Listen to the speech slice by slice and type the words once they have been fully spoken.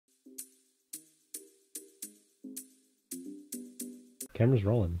Camera's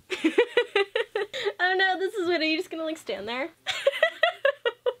rolling. Oh no, this is what, are you just gonna like stand there?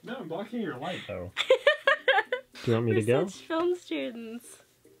 No, I'm blocking your light though. Do you want me to We're go? such film students.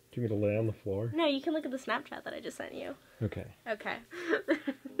 Do you want me to lay on the floor? No, you can look at the Snapchat that I just sent you. Okay. Okay.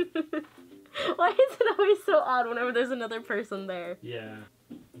 Why is it always so odd whenever there's another person there? Yeah.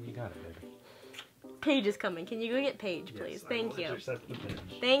 You got it, baby. Paige is coming. Can you go get Paige, please? Yes, Thank you. Intercept the page.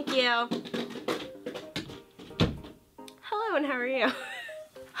 Thank you. Hello, and how are you?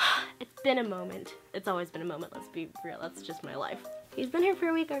 It's been a moment. It's always been a moment, let's be real. That's just my life. He's been here for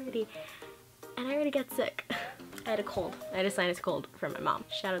a week already, and I already got sick. I had a cold. I had a sinus cold from my mom.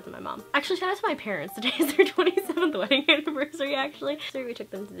 Shout out to my mom. Actually, shout out to my parents. Today is their 27th wedding anniversary, actually. So we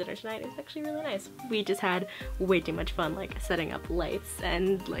took them to dinner tonight. It was actually really nice. We just had way too much fun, like setting up lights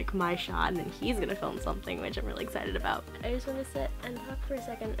and like my shot, and then he's gonna film something, which I'm really excited about. I just want to sit and talk for a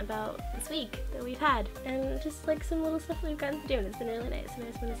second about this week that we've had, and just like some little stuff we've gotten to do, and it's been really nice, and I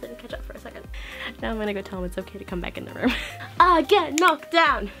just want to sit and catch up for a second. Now I'm gonna go tell him it's okay to come back in the room. I get knocked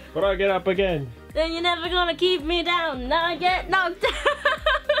down. But I get up again. Then you're never gonna keep me down. Now I get knocked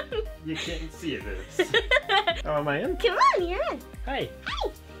down. You can't see this. Oh, am I in? Come on, you're in. Hey.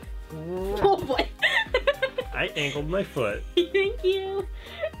 Hi. Oh boy. I angled my foot. Thank you.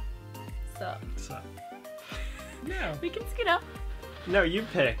 Sup? Sup? No. We can scoot up. No, you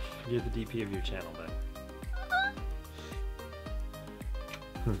pick. You're the DP of your channel then.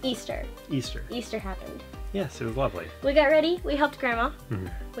 Easter. Easter. Easter happened. Yes, it was lovely. We got ready. We helped Grandma. Mm-hmm.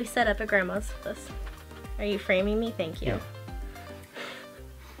 We set up at Grandma's. This. Are you framing me? Thank you. Yeah.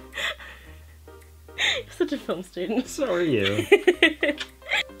 You're such a film student. So are you.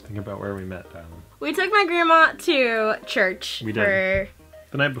 Think about where we met, darling. We took my grandma to church. We did. For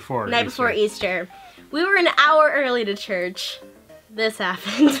the night before night Easter. before Easter. We were an hour early to church. This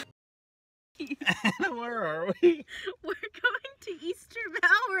happened. Where are we? We're going to Easter Bell.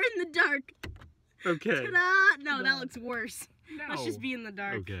 We're in the dark. Okay. Ta-da! No, that looks worse. No. Let's just be in the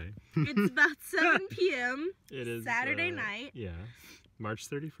dark. Okay. It's about 7 p.m. It is Saturday night. Yeah. March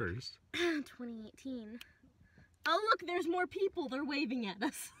 31st. 2018. Oh look, there's more people. They're waving at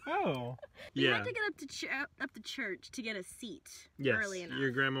us. Oh. We Yeah. had to get up to church to get a seat early enough.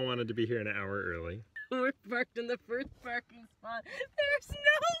 Your grandma wanted to be here an hour early. We're parked in the first parking spot. There's no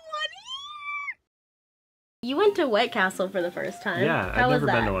one here. You went to White Castle for the first time. Yeah, How I've was never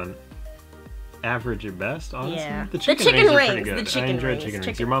been that? to one. Average at best, honestly. Yeah. The The chicken chicken rings are pretty rings, good. the chicken I enjoyed rings, chicken rings.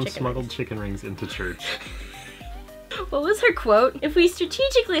 chicken- Your mom chicken smuggled rings. chicken rings into church. What was her quote? If we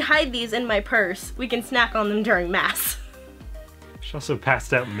strategically hide these in my purse, we can snack on them during mass. She also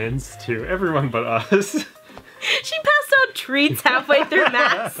passed out mints to everyone but us. She passed out treats halfway through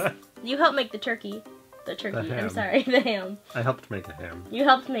mass. You helped make the turkey. The turkey, ham. I'm sorry, the ham. I helped make a ham. You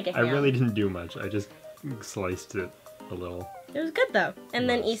helped make a ham. I really didn't do much. I just sliced it a little. It was good though. And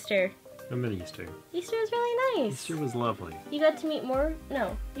then Easter. I'm in Easter. Easter was really nice. Easter was lovely. You got to meet more?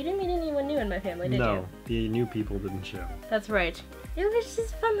 No, you didn't meet anyone new in my family, did you? No, the new people didn't show. That's right. It was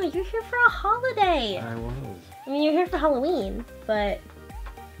just fun though. You're here for a holiday. I was. I mean, you're here for Halloween, but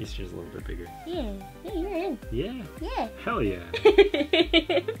Easter's a little bit bigger. yeah, you're in. Yeah. Yeah. Hell yeah.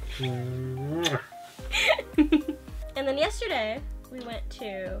 And then yesterday, we went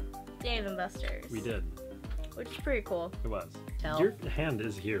to Dave & Buster's. We did. Which is pretty cool. It was. Tell. Your hand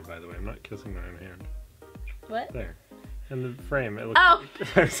is here, by the way. I'm not kissing my own hand. What? There. In the frame, it looks Oh.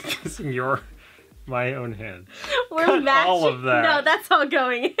 like I was kissing my own hand. We're Cut matching. all of that. No, that's all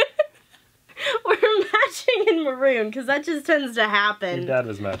going. We're matching in maroon because that just tends to happen. Your dad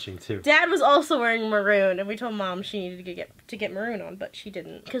was matching too. Dad was also wearing maroon, and we told Mom she needed to get maroon on, but she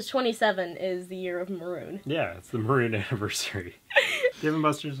didn't. Because 27 is the year of maroon. Yeah, it's the maroon anniversary. Dave &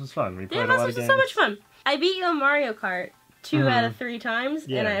 Buster's was fun. We played Dave & a lot of Buster's games. was so much fun. I beat you in Mario Kart 2 out of 3 times,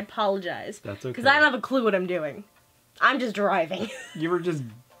 Yeah. and I apologize. That's okay. Because I don't have a clue what I'm doing. I'm just driving. You were just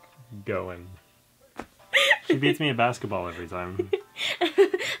going. She beats me at basketball every time.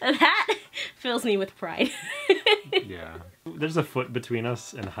 That fills me with pride. Yeah. There's a foot between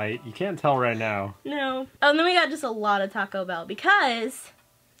us in height. You can't tell right now. No. Oh, and then we got just a lot of Taco Bell because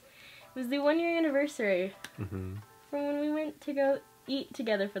it was the 1-year anniversary from when we went to go eat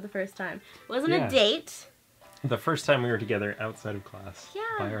together for the first time. It wasn't Yeah. a date. The first time we were together outside of class. Yeah.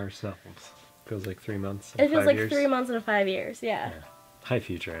 By ourselves. Feels like 3 months. It feels 5 like years. 3 months and 5 years, yeah. Hi,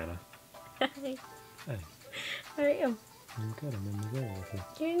 future Anna. Hi. Hey. How are you? I'm good. I'm in Missouri with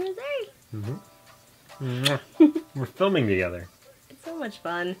you. You're in Missouri. We're filming together. It's so much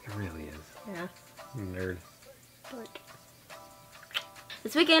fun. It really is. Yeah. Nerd. Dork.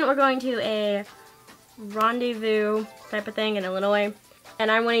 This weekend we're going to a rendezvous type of thing in Illinois,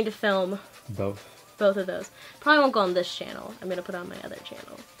 and I'm wanting to film Both. Both of those. Probably won't go on this channel. I'm gonna put it on my other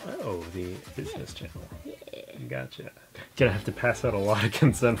channel. Oh, the business channel. Yeah. Gotcha. Gonna have to pass out a lot of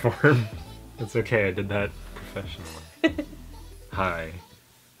consent form. It's okay, I did that professionally. Hi,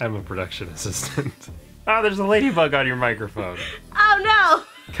 I'm a production assistant. Oh, there's a ladybug on your microphone. Oh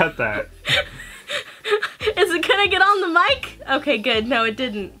no! Cut that. Is it gonna get on the mic? Okay, good. No, it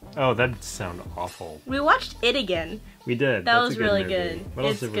didn't. Oh, that'd sound awful. We watched it again. We did. That That's was a good really movie. good. What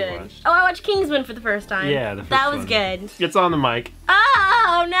else It's have good. we watched? Oh, I watched Kingsman for the first time. Yeah, the first That was one. good. It's on the mic.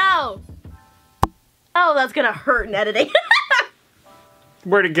 Oh no! Oh, that's gonna hurt in editing.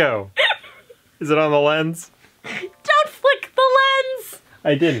 Where'd it go? Is it on the lens? Don't flick the lens!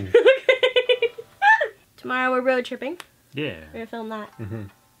 I didn't. Tomorrow we're road tripping. Yeah. We're gonna film that. Mm-hmm.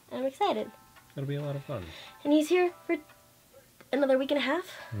 I'm excited. It'll be a lot of fun. And he's here for another week and a half.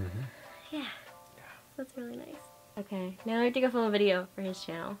 Mm-hmm. Yeah. That's really nice. Okay, now I have to go film a video for his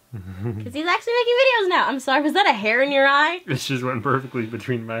channel. Because he's actually making videos now. I'm sorry, was that a hair in your eye? This just went perfectly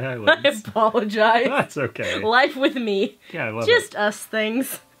between my I eyelids. apologize. That's okay. Life with me. Yeah, I love Just us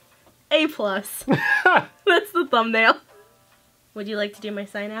things. A+. That's the thumbnail. Would you like to do my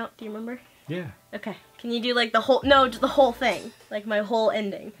sign out? Do you remember? Yeah. Okay. Can you do like the whole, no, the whole thing. Like my whole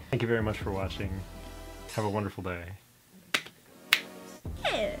ending. Thank you very much for watching. Have a wonderful day.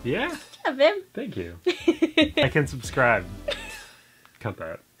 Yeah. Yeah? Yeah, babe. Thank you. I can subscribe. Cut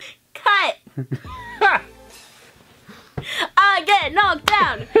that. Cut! I get knocked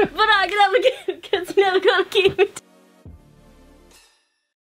down, but I get up again, because you're never gonna keep me down.